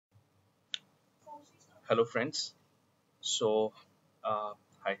Hello friends. So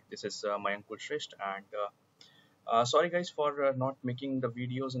hi, this is Mayank Kulshrestha, and sorry guys for not making the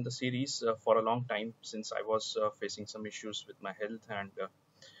videos in the series for a long time, since I was facing some issues with my health,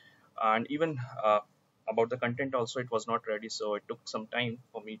 and even about the content also, it was not ready, so it took some time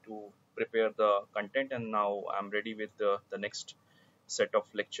for me to prepare the content, and now I'm ready with the next set of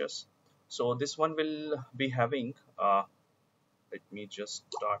lectures. So this one will be having let me just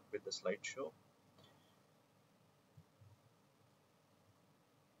start with the slideshow.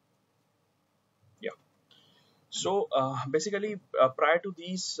 Yeah. So basically, prior to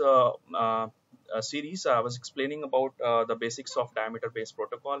these series, I was explaining about the basics of diameter-based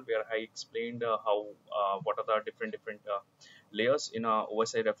protocol, where I explained how what are the different layers in a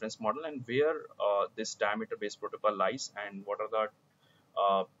OSI reference model, and where this diameter-based protocol lies, and what are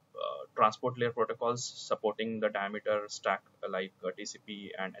the transport layer protocols supporting the diameter stack, like TCP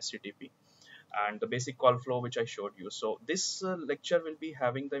and SCTP, and the basic call flow which I showed you. So this lecture will be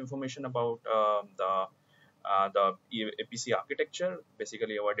having the information about the APC architecture,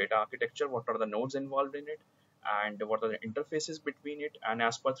 basically our data architecture, what are the nodes involved in it, and what are the interfaces between it, and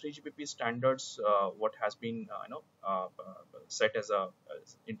as per 3GPP standards, what has been set as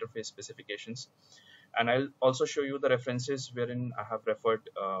interface specifications. And I'll also show you the references wherein I have referred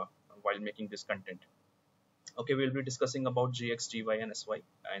while making this content. Okay, we'll be discussing about GX, GY, and SY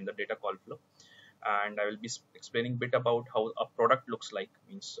in the data call flow, and I will be explaining a bit about how a product looks like.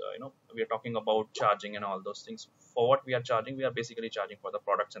 Means we are talking about charging and all those things. For what we are charging, we are basically charging for the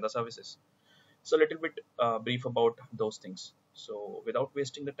products and the services. So a little bit brief about those things. So without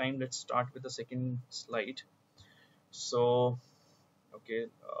wasting the time, let's start with the second slide. So okay,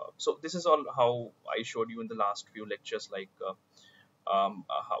 so this is all how I showed you in the last few lectures, like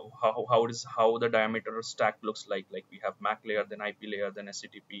how the diameter stack looks like we have MAC layer, then IP layer, then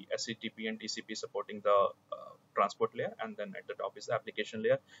SCTP and TCP supporting the transport layer, and then at the top is the application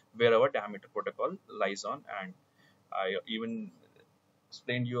layer where our diameter protocol lies on. And I even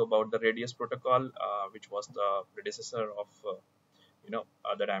explained you about the radius protocol, which was the predecessor of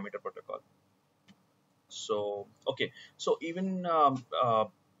the diameter protocol. So okay, so even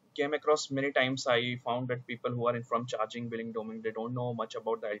came across many times, I found that people who are in from charging billing domain, they don't know much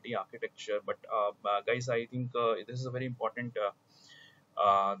about the LTE architecture. But guys, I think this is a very important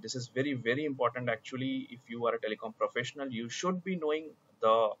this is very important actually. If you are a telecom professional, you should be knowing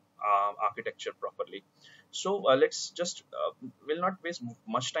the architecture properly. So let's just will not waste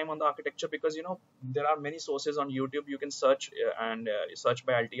much time on the architecture, because there are many sources on YouTube. You can search and search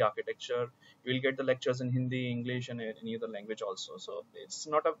by LTE architecture. You will get the lectures in Hindi, English, and any other language also. So it's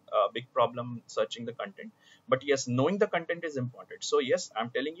not a big problem searching the content. But yes, knowing the content is important. So yes, I'm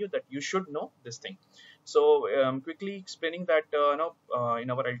telling you that you should know this thing. So quickly explaining that in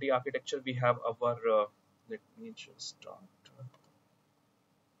our LTE architecture, we have our let me just start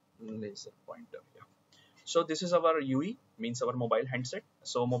laser pointer. Yeah. So this is our UE, means our mobile handset.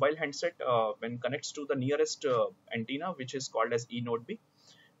 So mobile handset when connects to the nearest antenna, which is called as E node B.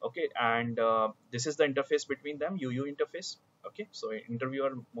 Okay, and this is the interface between them, UU interface. Okay, so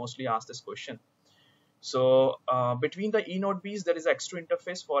interviewer mostly asks this question. So between the E node Bs, there is extra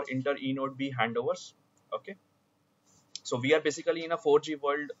interface for inter E node B handovers. Okay, so we are basically in a 4G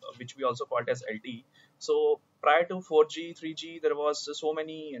world, which we also called as LTE. So prior to 4G, 3G, there was so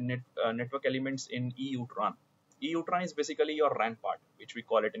many network elements in EUTRAN. EUTRAN is basically your RAN part, which we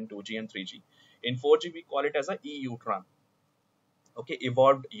call it in 2G and 3G. In 4G, we call it as a EUTRAN. Okay,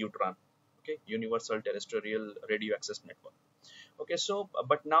 evolved UTRAN. Okay, Universal Terrestrial Radio Access Network. Okay, so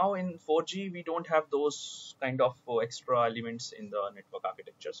but now in 4G, we don't have those kind of extra elements in the network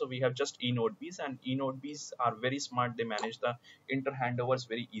architecture. So we have just E node Bs, and E node Bs are very smart. They manage the inter handovers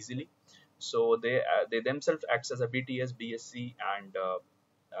very easily. So they themselves acts as a BTS, BSC, and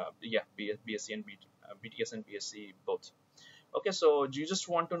yeah, BSC and BTS and BSC both. Okay, so you just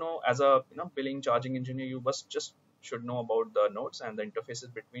want to know, as a billing charging engineer, you must just should know about the nodes and the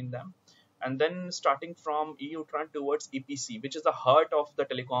interfaces between them. And then starting from EUTRAN towards EPC, which is the heart of the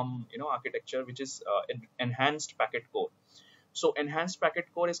telecom architecture, which is enhanced packet core. So enhanced packet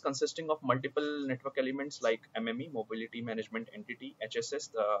core is consisting of multiple network elements like MME, mobility management entity,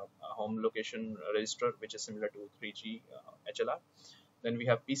 HSS, the home location register, which is similar to 3G HLR. Then we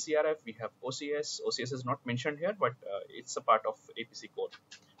have PCRF, we have OCS. OCS is not mentioned here, but it's a part of APC core.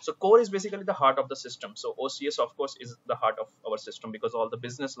 So core is basically the heart of the system. So OCS, of course, is the heart of our system, because all the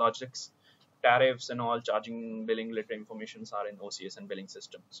business logics, tariffs, and all charging, billing related informations are in OCS and billing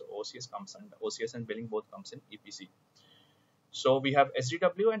system. So OCS comes, and OCS and billing both comes in EPC. So we have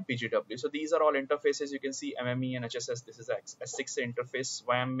SDW and PGW. So these are all interfaces. You can see MME and HSS. This is a S6A interface.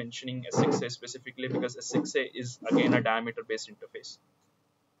 Why I'm mentioning S6A specifically, because S6A is again a diameter based interface.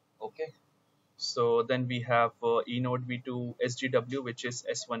 Okay. So then we have eNode V2 SGW, which is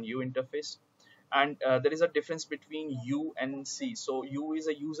S1U interface. And there is a difference between U and C. So U is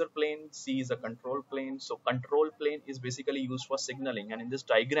a user plane, C is a control plane. So control plane is basically used for signaling. And in this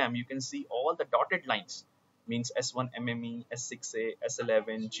diagram, you can see all the dotted lines, means S1 MME, S6A,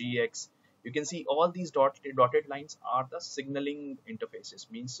 S11, GX. You can see all these dotted lines are the signaling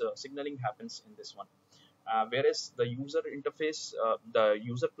interfaces, means signaling happens in this one. Whereas the user interface, the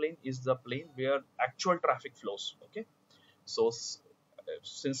user plane is the plane where actual traffic flows. Okay. So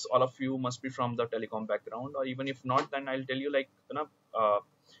since all of you must be from the telecom background, or even if not, then I'll tell you, like,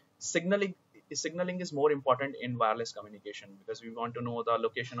 signaling is more important in wireless communication, because we want to know the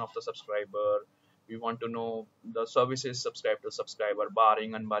location of the subscriber, we want to know the services subscribed to subscriber,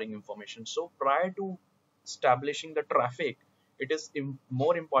 barring unbarring information. So prior to establishing the traffic, it is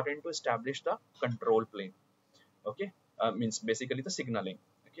more important to establish the control plane. Okay. Means basically the signaling.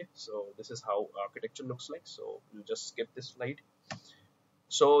 Okay, so this is how architecture looks like. So we'll just skip this slide.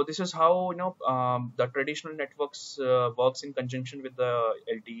 So this is how, the traditional networks works in conjunction with the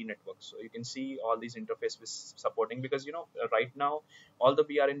LTE network. So you can see all these interfaces supporting, because right now, although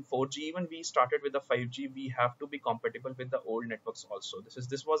we are in 4G, even we started with the 5G, we have to be compatible with the old networks also.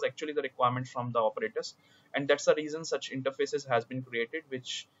 This was actually the requirement from the operators, and that's the reason such interfaces has been created,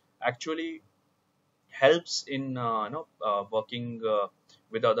 which actually helps in working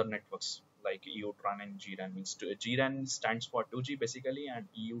with other networks like EUTRAN and GRAN. Means GRAN stands for 2G basically, and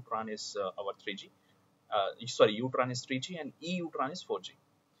EUTRAN is our 3G. Sorry, EUTRAN is 3G and EUTRAN is 4G.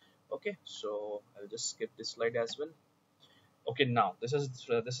 Okay, so I'll just skip this slide as well. Okay, now this is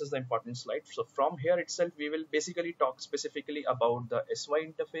the important slide. So from here itself, we will basically talk specifically about the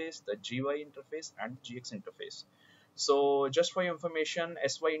SY interface, the GY interface, and GX interface. So just for your information,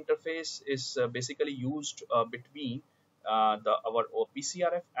 SY interface is basically used between our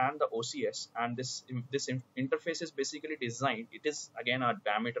PCRF and the OCS, and this interface is basically designed. It is again a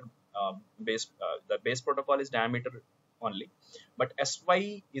diameter based. The base protocol is diameter only, but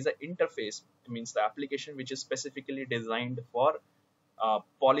SY is an interface. It means the application which is specifically designed for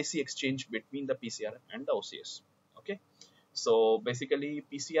policy exchange between the PCRF and the OCS. Okay. So basically,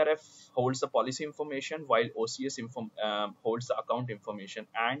 PCRF holds the policy information, while OCS holds the account information,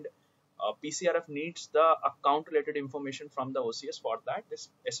 and PCRF needs the account related information from the OCS. For that, this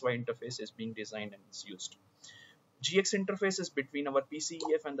SY interface is being designed and is used. GX interface is between our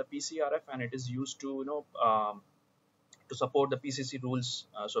PCEF and the PCRF, and it is used to to support the PCC rules.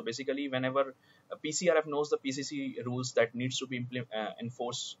 So basically, whenever a PCRF knows the PCC rules that needs to be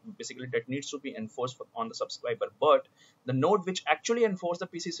enforced, basically that needs to be enforced on the subscriber. But the node which actually enforces the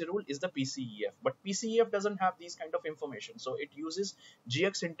PCC rule is the PCEF. But PCEF doesn't have these kind of information, so it uses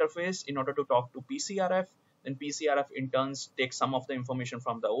GX interface in order to talk to PCRF. Then PCRF in turns takes some of the information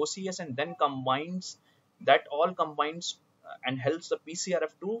from the OCS and then combines and helps the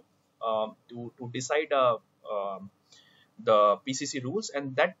PCRF to decide the PCC rules,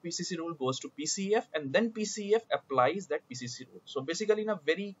 and that PCC rule goes to PCF, and then PCF applies that PCC rule. So basically, in a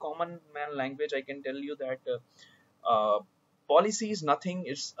very common man language, I can tell you that policy is nothing.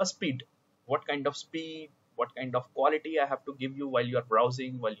 It's a speed. What kind of speed, what kind of quality I have to give you while you are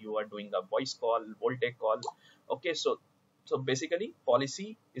browsing, while you are doing a voice call, VoLTE call. Okay, so basically,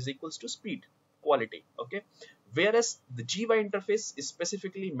 policy is equals to speed, quality. Okay. Whereas the GY interface is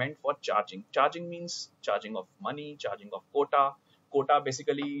specifically meant for charging. Charging means charging of money, charging of quota. Quota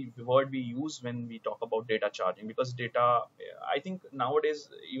basically the word we use when we talk about data charging, because data, I think nowadays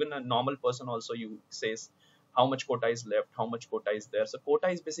even a normal person also says how much quota is left, how much quota is there. So quota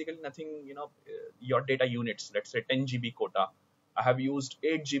is basically nothing, your data units. Let's say 10 GB quota. I have used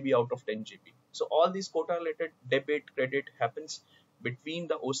 8 GB out of 10 GB. So all these quota related debit credit happens between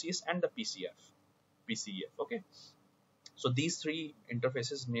the OCS and the PCEF. Okay, so these three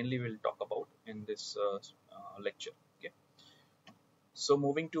interfaces mainly we'll talk about in this lecture. Okay, so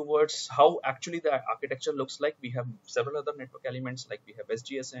moving towards how actually the architecture looks like, we have several other network elements, like we have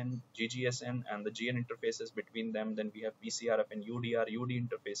SGSN, GGSN, and the GN interfaces between them. Then we have PCRF and UDR, UD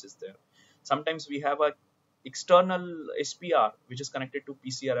interfaces there. Sometimes we have a external SPR which is connected to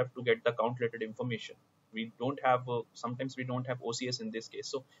PCRF to get the count related information. We don't have sometimes we don't have OCS in this case,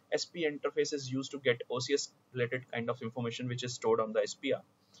 so SP interface is used to get OCS related kind of information which is stored on the SPR,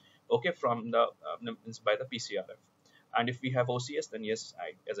 okay, from the by the PCRF. And if we have OCS, then yes,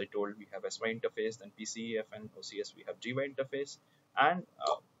 as I told, we have SY interface, then PCEF and OCS we have GY interface, and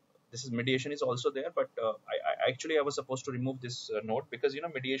this is mediation is also there, but I was supposed to remove this node, because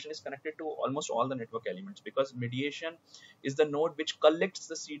mediation is connected to almost all the network elements, because mediation is the node which collects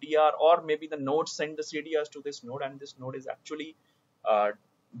the CDR, or maybe the node send the CDRs to this node, and this node is actually uh,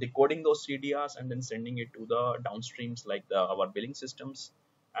 decoding those CDRs and then sending it to the downstreams like our billing systems,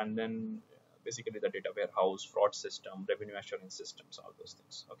 and then basically the data warehouse, fraud system, revenue assurance systems, all those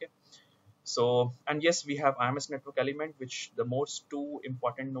things. Okay. So, and yes, we have IMS network element, which the most two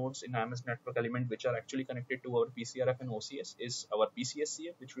important nodes in IMS network element, which are actually connected to our PCRF and OCS, is our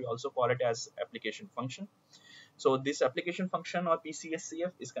PCSCF, which we also call it as application function. So this application function, or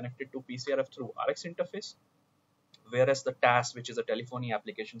PCSCF, is connected to PCRF through RX interface, whereas the TAS, which is a telephony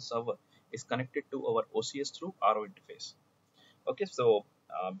application server, is connected to our OCS through RO interface. Okay, so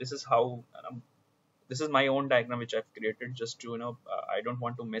this is how this is my own diagram which I've created, just to I don't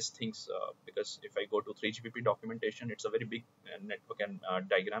want to mess things, because if I go to 3GPP documentation, it's a very big network and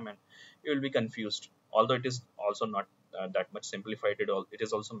diagram, and you will be confused, although it is also not that much simplified. It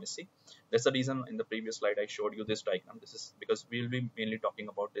is also messy. That's the reason in the previous slide I showed you this diagram. This is because we will be mainly talking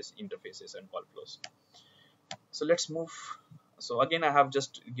about this interfaces and call flows. So let's move. So again, I have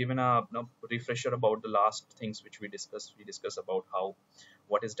just given a refresher about the last things which we discussed. We discussed about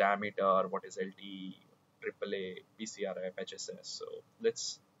what is diameter, what is LTE, AAA, PCRF, HSS. So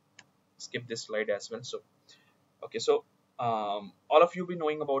let's skip this slide as well. So okay, so all of you be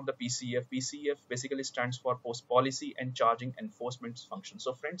knowing about the PCF. PCF basically stands for Post Policy and Charging Enforcement Function.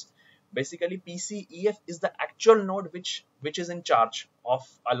 So friends, basically PCEF is the actual node which is in charge of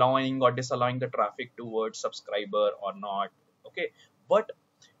allowing or disallowing the traffic towards subscriber or not. Okay, but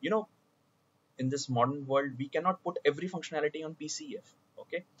in this modern world, we cannot put every functionality on PCF.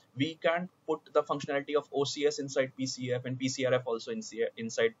 Okay, we can't put the functionality of OCS inside PCF and PCRF also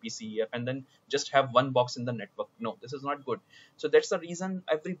inside PCEF, and then just have one box in the network. No, this is not good. So that's the reason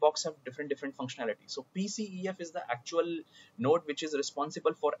every box have different functionality. So PCEF is the actual node which is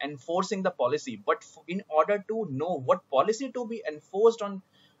responsible for enforcing the policy. But in order to know what policy to be enforced on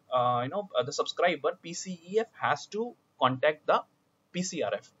the subscriber, PCEF has to contact the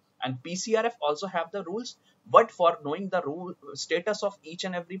PCRF, and PCRF also have the rules. But for knowing the rule status of each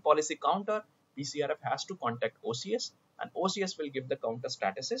and every policy counter, PCRF has to contact OCS, and OCS will give the counter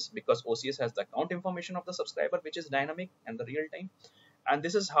statuses, because OCS has the count information of the subscriber, which is dynamic and the real time. And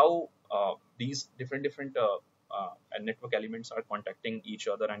this is how these different network elements are contacting each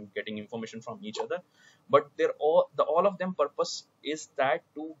other and getting information from each other. But all of them purpose is that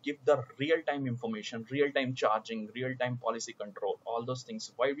to give the real-time information, real-time charging, real-time policy control, all those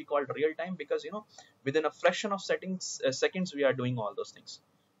things. Why we call it real-time? Because within a fraction of seconds we are doing all those things.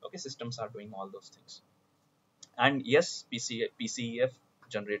 Okay, systems are doing all those things. And yes, PCEF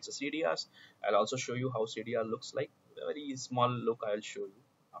generates the CDRs. I'll also show you how CDR looks like. A very small look I'll show you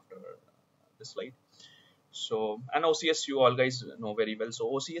after this slide. So, and OCS you all guys know very well. So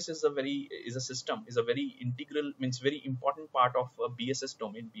OCS is a very integral, means very important part of a BSS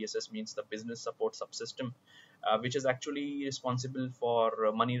domain. BSS means the business support subsystem, which is actually responsible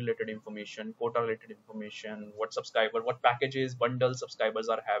for money related information, quota related information, what packages, bundles subscribers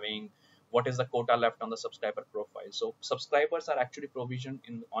are having, what is the quota left on the subscriber profile. So subscribers are actually provisioned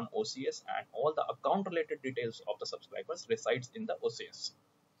on OCS, and all the account related details of the subscribers resides in the OCS.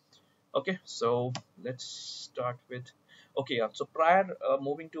 Okay, so let's start with, okay, yeah. So prior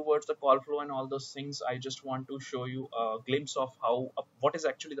moving towards the call flow and all those things, I just want to show you a glimpse of what is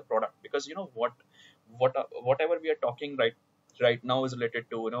actually the product, because whatever we are talking right now is related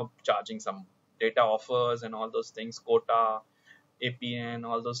to charging some data offers and all those things, quota, APN,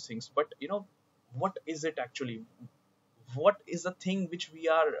 all those things. But what is it actually? What is the thing which we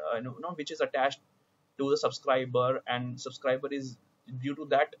are which is attached to the subscriber, and subscriber is, due to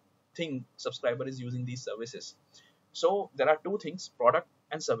that thing, subscriber is using these services. So there are two things, product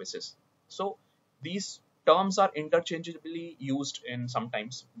and services. So these terms are interchangeably used in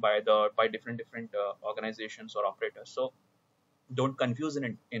sometimes by different organizations or operators. So don't confuse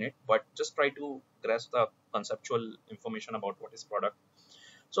in it, but just try to grasp the conceptual information about what is product.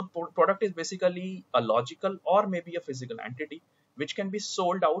 So product is basically a logical or maybe a physical entity which can be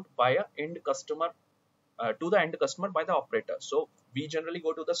sold out by a end customer to the end customer by the operator. So we generally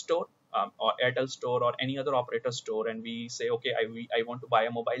go to the store, or Airtel store or any other operator store, and we say, okay, I want to buy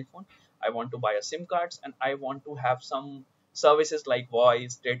a mobile phone, I want to buy a SIM cards, and I want to have some services like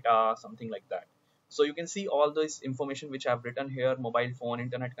voice, data, something like that. So you can see all this information which I've written here: mobile phone,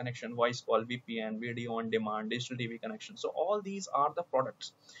 internet connection, voice call, VPN, video on demand, digital TV connection. So all these are the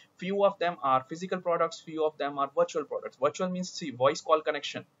products. Few of them are physical products, few of them are virtual products. Virtual means, see, voice call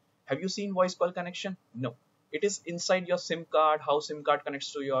connection. Have you seen voice call connection? No. it is inside your SIM card, how SIM card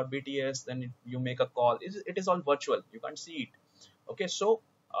connects to your BTS, then you make a call. It is all virtual, you can't see it. Okay, so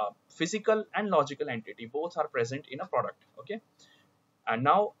physical and logical entity both are present in a product. Okay, and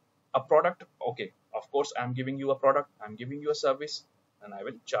now a product, okay, of course I'm giving you a product, I'm giving you a service, and I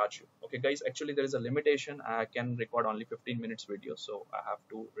will charge you. Okay guys, actually there is a limitation, I can record only 15 minutes video, so I have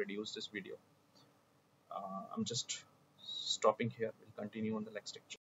to reduce this video. I'm just stopping here, we'll continue on the next lecture.